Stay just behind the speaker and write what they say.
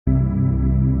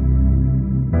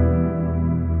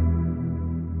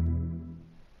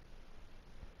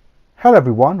Hello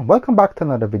everyone, welcome back to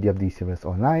another video of DCUO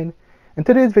Online. In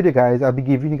today's video guys, I'll be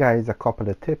giving you guys a couple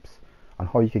of tips on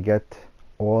how you can get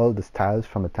all the styles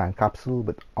from a time capsule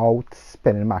without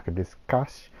spending marketplace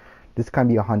cash. This can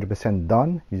be 100%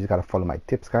 done. You just gotta follow my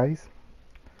tips guys.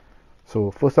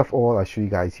 So first of all, I'll show you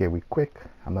guys here real quick.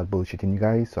 I'm not bullshitting you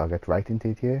guys, so I'll get right into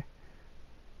it here.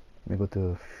 Let me go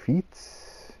to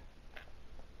feats,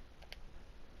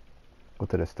 go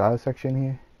to the style section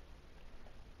here.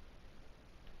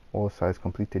 All styles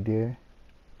completed there.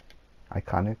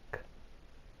 Iconic.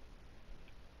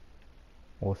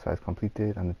 All styles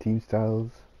completed, and the team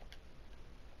styles.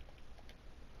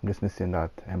 I'm just missing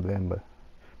that emblem,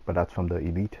 but that's from the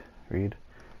elite raid.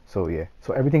 So yeah,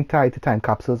 so everything tied to time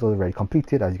capsules is already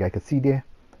completed, as you guys can see there.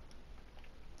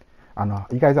 And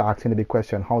you guys are asking the big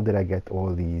question: how did I get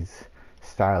all these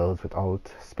styles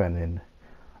without spending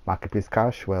marketplace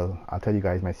cash? Well, I'll tell you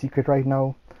guys my secret right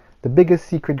now. The biggest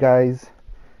secret, guys,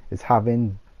 is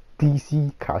having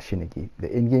DC cash in the game. The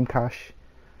in-game cash,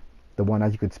 the one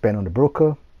that you could spend on the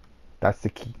broker, that's the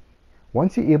key.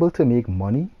 Once you're able to make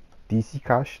money, DC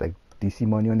cash, like DC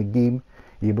money on the game,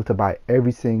 you're able to buy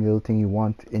every single thing you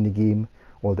want in the game,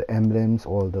 all the emblems,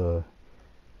 all the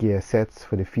gear sets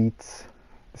for the feats,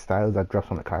 the styles that drops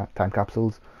from the time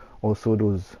capsules, also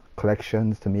those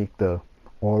collections to make the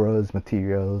auras,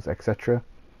 materials, etc.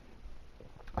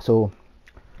 So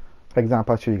for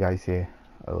example, I'll show you guys here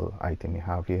item you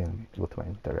have here. Let me go to my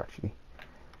inventory actually.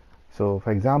 So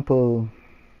for example,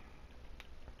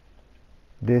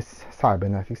 this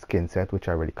cybernetic skin set, which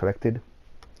I already collected,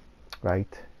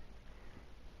 right?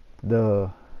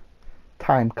 The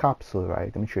time capsule, right?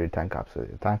 Let me show you the time capsule.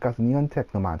 The time capsule, Neon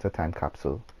Technomancer time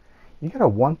capsule. You get a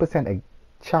 1%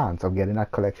 chance of getting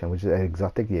that collection, which is an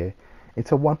exotic here.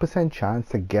 It's a 1% chance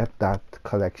to get that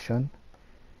collection,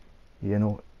 you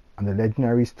know, and the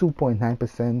legendary is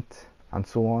 2.9%. and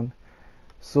so on.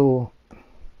 So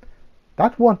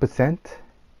that 1%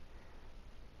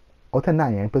 out of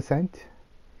 99%,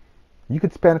 you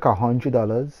could spend like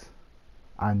 $100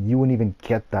 and you wouldn't even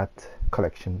get that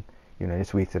collection. You know,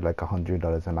 it's wasted like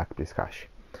 $100 in marketplace cash,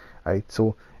 right?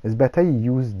 So it's better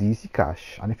you use DC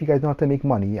cash. And if you guys know how to make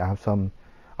money, I'll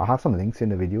have some links in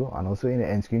the video and also in the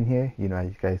end screen here. You know,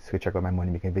 you guys could check out my money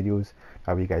making videos.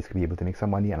 That way you guys could be able to make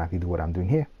some money and actually do what I'm doing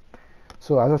here.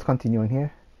 So I'll just continue on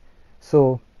here.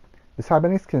 So the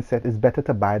cybernetic skin set is better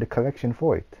to buy the collection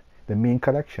for it, the main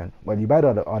collection. Well, you buy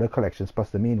the other collections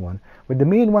plus the main one, but the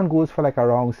main one goes for like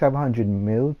around 700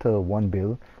 mil to 1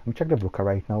 bill. Let me check the broker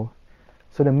right now.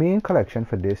 So the main collection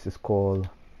for this is called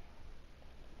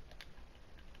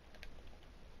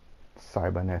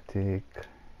cybernetic.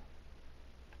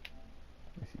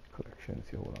 Let's see collections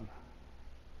here. Hold on.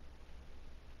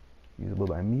 Usable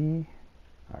by me.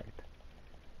 All right.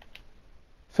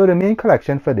 So the main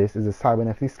collection for this is a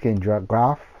cybernetic skin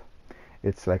graph.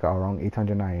 It's like around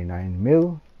 899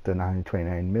 mil to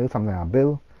 929 mil, something like a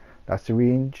bill. That's the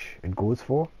range it goes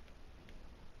for.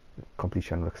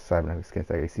 Completion of cybernetic skins,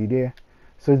 like I see there.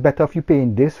 So it's better if you pay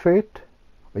in this for it,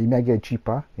 but you might get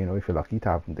cheaper, you know, if you're lucky to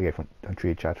have to get from a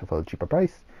trade chat for a cheaper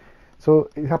price. So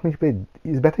it's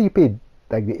better you pay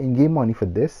like the in-game money for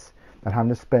this than having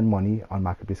to spend money on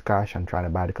marketplace cash and trying to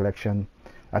buy the collection.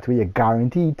 That way you're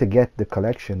guaranteed to get the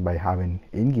collection by having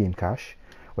in-game cash,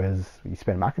 whereas you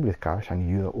spend marketplace cash and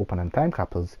you open on time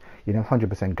capsules, you're not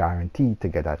 100% guaranteed to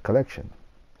get that collection.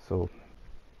 So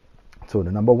the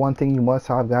number one thing you must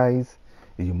have, guys,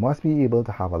 is you must be able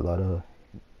to have a lot of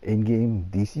in-game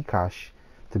DC cash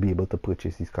to be able to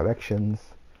purchase these collections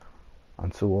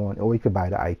and so on. Or you could buy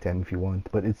the item if you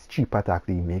want, but it's cheaper to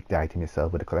actually make the item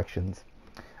yourself with the collections.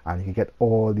 And you can get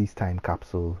all these time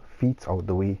capsule feats out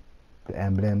the way, the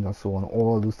emblems and so on,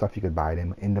 all those stuff. You could buy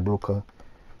them in the broker,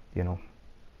 you know,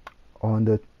 on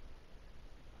the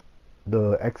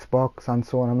Xbox and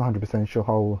so on. I'm not 100% sure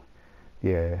how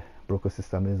the broker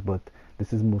system is, but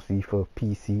this is mostly for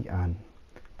PC and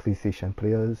PlayStation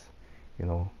players. You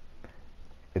know,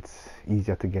 it's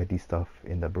easier to get these stuff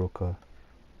in the broker,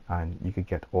 and you could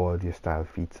get all your style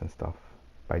feats and stuff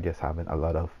by just having a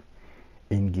lot of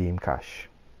in-game cash.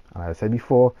 And as I said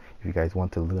before, if you guys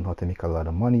want to learn how to make a lot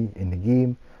of money in the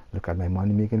game, look at my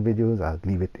money making videos. I'll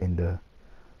leave it in the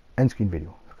end screen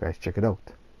video, so guys check it out.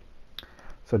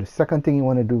 So the second thing you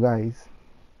want to do, guys,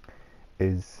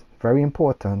 is very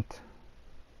important.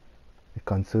 It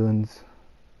concerns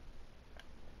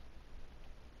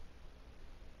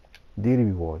daily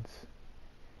rewards.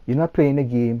 You're not playing the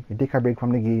game, you take a break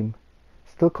from the game,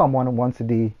 still come on once a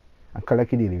day and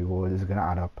collect your daily rewards. It's gonna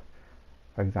add up.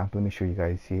 For example, let me show you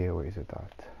guys here. Where is it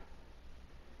at?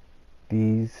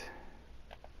 These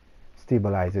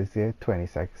stabilizers here,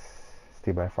 26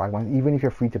 stabilized fragments. Even if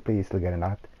you're free to play, you're still getting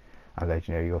that. And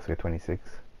legendary, you also get 26.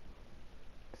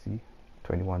 See,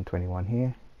 21, 21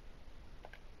 here.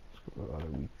 Scroll all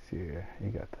the weeks here. You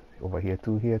got over here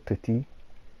too. Here 30.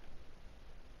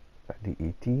 Got the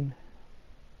 18.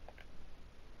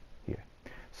 Here.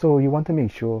 So you want to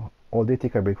make sure all day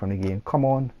take a break from the game. Come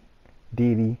on,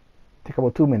 daily. Take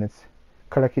about 2 minutes.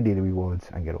 Collect your daily rewards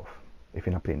and get off. If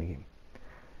you're not playing the game.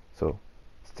 So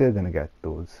still gonna get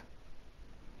those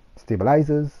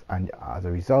stabilizers, and as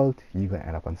a result you're gonna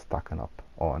end up on stacking up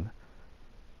on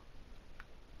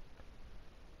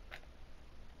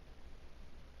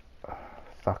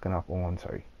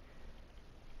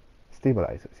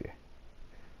stabilizers here.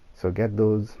 So get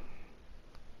those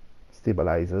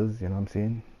stabilizers, you know what I'm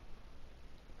saying.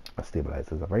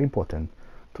 Stabilizers are very important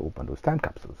to open those time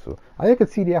capsules. So as you can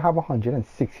see there, I have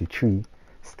 163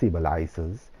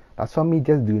 stabilizers. That's from me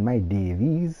just doing my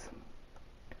dailies,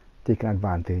 taking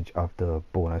advantage of the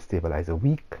bonus stabilizer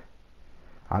week.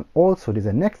 And also there's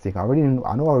a next thing. I know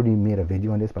I already made a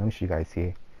video on this, but let me show you guys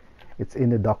here. It's in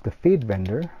the Dr. Fate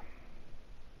vendor.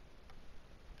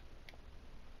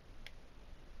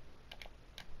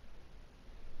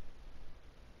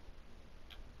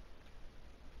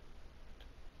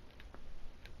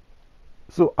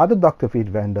 So at the Dr. Fate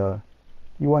vendor,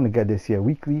 you want to get this here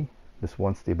weekly, this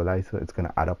one stabilizer. It's going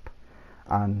to add up,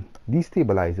 and these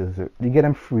stabilizers, you get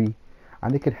them free,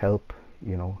 and they could help,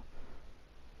 you know,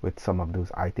 with some of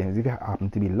those items. If you happen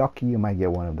to be lucky, you might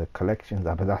get one of the collections,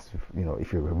 but that's, you know,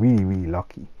 if you're really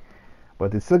lucky.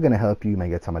 But it's still going to help you. You might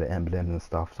get some of the emblems and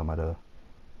stuff, some of the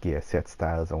gear set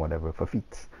styles or whatever for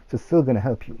feats. So it's still going to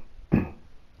help you.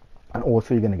 And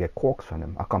also you're going to get corks from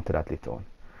them. I'll come to that later on,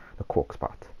 the corks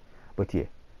part. But yeah,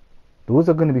 those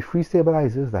are going to be free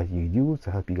stabilizers that you use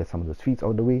to help you get some of those feats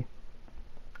out of the way.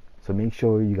 So make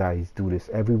sure you guys do this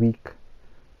every week.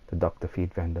 The Dr.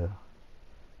 Fate vendor,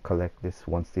 collect this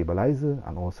one stabilizer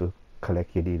and also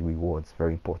collect your daily rewards.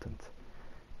 Very important.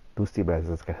 Those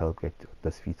stabilizers can help get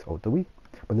those feats out of the way.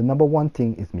 But the number one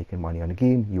thing is making money on the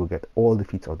game. You will get all the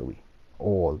feats out of the way.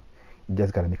 All. You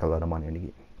just got to make a lot of money on the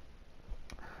game.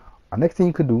 And next thing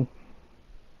you could do,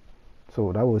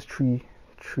 so that was three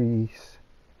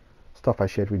stuff I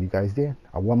shared with you guys there.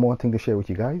 One more thing to share with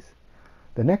you guys.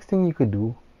 The next thing you could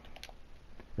do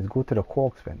is go to the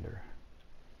corks vendor.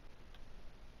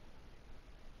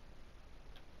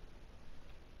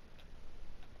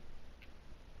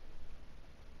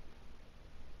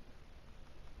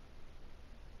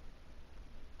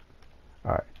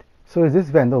 Alright, so is this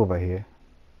vendor over here,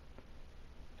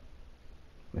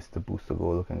 Mr. Booster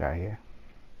Gold looking guy here.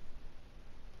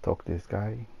 Talk to this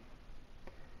guy,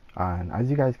 and as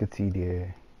you guys can see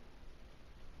there,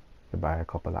 you buy a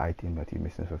couple of items that you're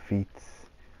missing for feats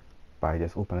by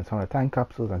just opening some of the time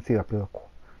capsules and see up your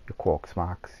quarks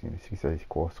marks. You know, see says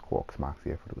quarks marks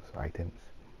here for those items.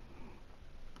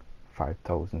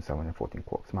 5,714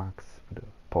 quarks marks for the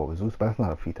power Zeus, but that's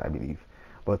not a feat, I believe.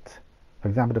 But for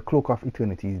example, the Cloak of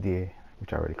Eternity is there,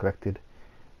 which I already collected.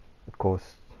 It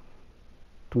costs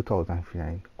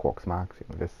 2,059 quarks marks. You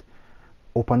know, just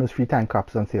open those free time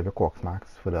capsules and save your quarks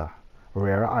marks for the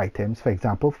rarer items. For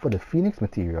example, for the Phoenix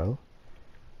material,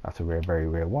 that's a rare, very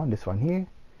rare one. This one here,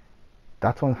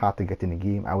 that one's hard to get in the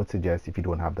game. I would suggest if you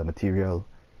don't have the material,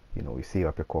 you know, you save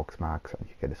up your quarks marks and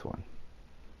you get this one,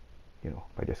 you know,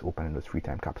 by just opening those free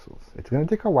time capsules. It's gonna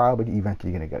take a while, but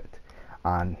eventually you're gonna get it.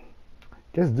 And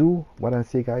just do what I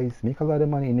say, guys. Make a lot of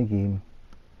money in the game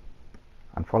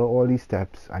and follow all these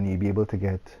steps, and you'll be able to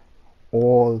get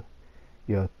all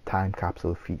your time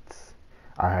capsule feats.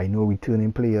 I know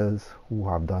returning players who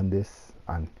have done this,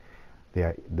 and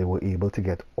they were able to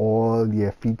get all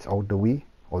their feats out the way,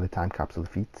 all the time capsule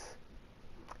feats.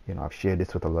 You know, I've shared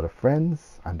this with a lot of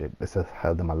friends, and this has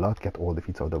helped them a lot get all the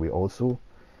feats out the way also.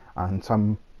 And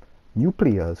some new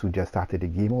players who just started the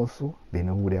game also, they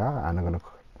know who they are, and I'm gonna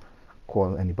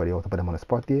call anybody out to put them on the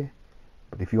spot there.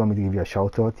 But if you want me to give you a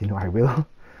shout out, you know I will.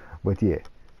 But yeah,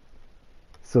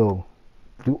 so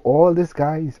do all this,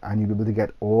 guys, and you'll be able to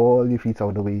get all your feats out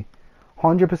of the way,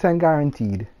 100%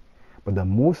 guaranteed. But the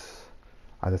most,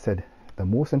 as I said, the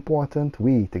most important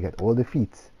way to get all the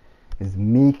feats is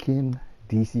making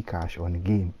DC cash on the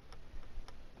game.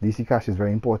 DC cash is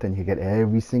very important. You get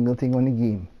every single thing on the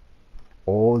game,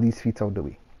 all these feats out of the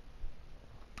way.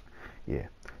 Yeah.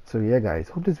 So yeah, guys,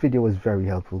 hope this video was very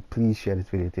helpful. Please share this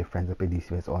video to your friends up at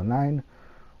DCUO online.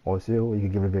 Also, you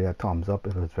can give the video a thumbs up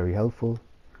if it was very helpful,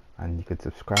 and you could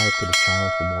subscribe to the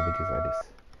channel for more videos like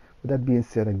this. With that being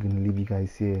said, I'm going to leave you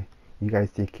guys here. You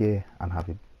guys take care and have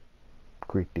a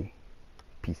great day.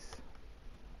 Peace.